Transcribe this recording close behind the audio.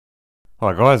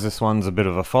Hi guys, this one's a bit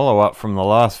of a follow-up from the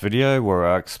last video where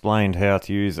I explained how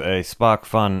to use a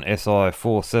Sparkfun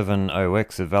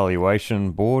Si470x evaluation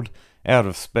board out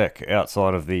of spec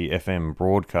outside of the FM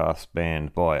broadcast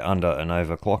band by under and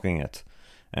overclocking it.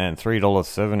 And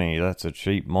 $3.70, that's a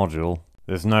cheap module.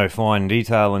 There's no fine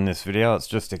detail in this video, it's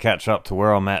just to catch up to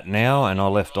where I'm at now, and I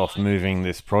left off moving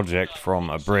this project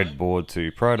from a breadboard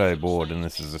to proto board, and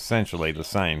this is essentially the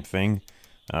same thing.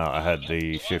 I had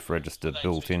the shift register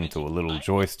built into a little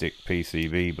joystick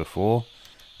PCB before,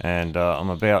 and I'm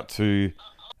about to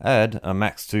add a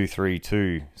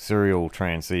MAX232 serial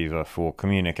transceiver for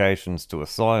communications to a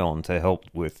Scion to help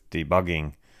with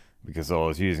debugging, because I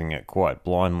was using it quite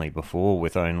blindly before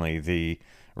with only the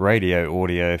radio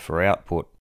audio for output.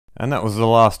 And that was the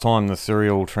last time the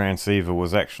serial transceiver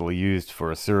was actually used for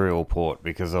a serial port,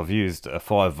 because I've used a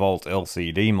 5V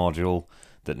LCD module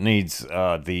that needs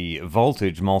the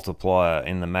voltage multiplier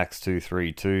in the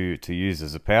MAX232 to use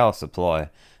as a power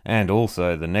supply, and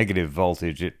also the negative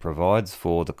voltage it provides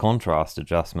for the contrast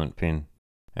adjustment pin.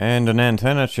 And an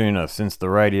antenna tuner, since the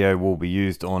radio will be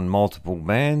used on multiple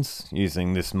bands,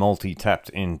 using this multi-tapped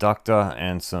inductor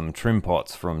and some trim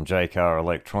pots from JCar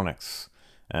Electronics.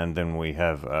 And then we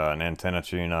have an antenna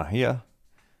tuner here,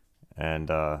 and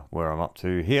where I'm up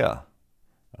to here.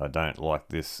 I don't like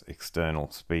this external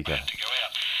speaker.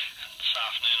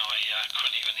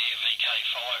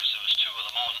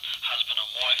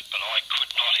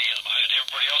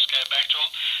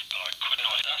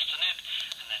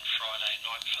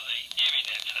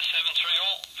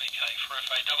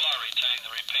 Returning the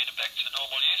repeater back to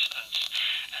normal use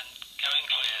and going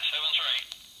clear. 7-3.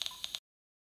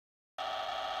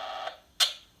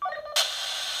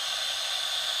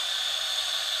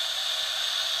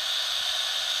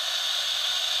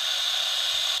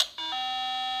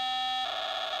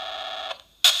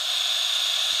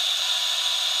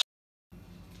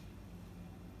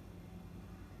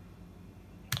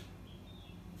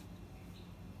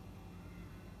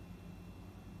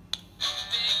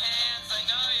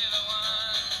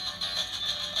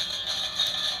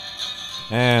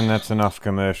 And that's enough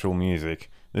commercial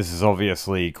music. This is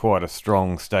obviously quite a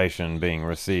strong station being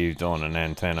received on an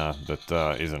antenna that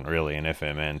isn't really an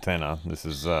FM antenna. This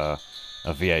is a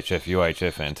VHF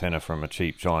UHF antenna from a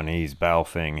cheap Chinese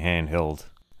Baofeng handheld.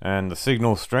 And the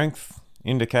signal strength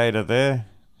indicator there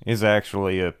is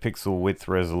actually a pixel width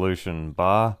resolution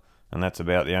bar, and that's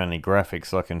about the only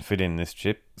graphics I can fit in this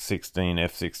chip,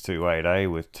 16F628A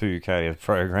with 2K of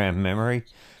program memory.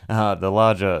 The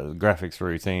larger graphics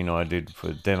routine I did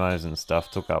for demos and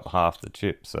stuff took up half the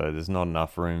chip, so there's not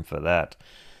enough room for that.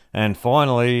 And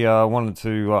finally, I wanted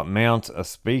to mount a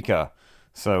speaker,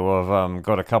 so I've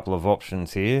got a couple of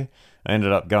options here. I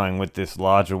ended up going with this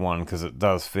larger one because it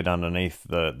does fit underneath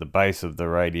the base of the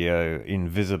radio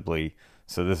invisibly.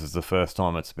 So this is the first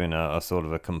time it's been a sort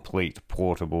of a complete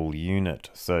portable unit,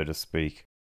 so to speak.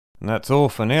 And that's all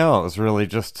for now. It was really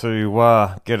just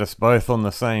to get us both on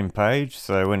the same page,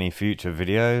 so any future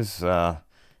videos,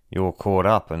 you're caught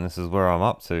up, and this is where I'm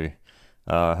up to.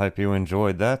 I hope you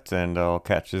enjoyed that, and I'll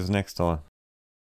catch you next time.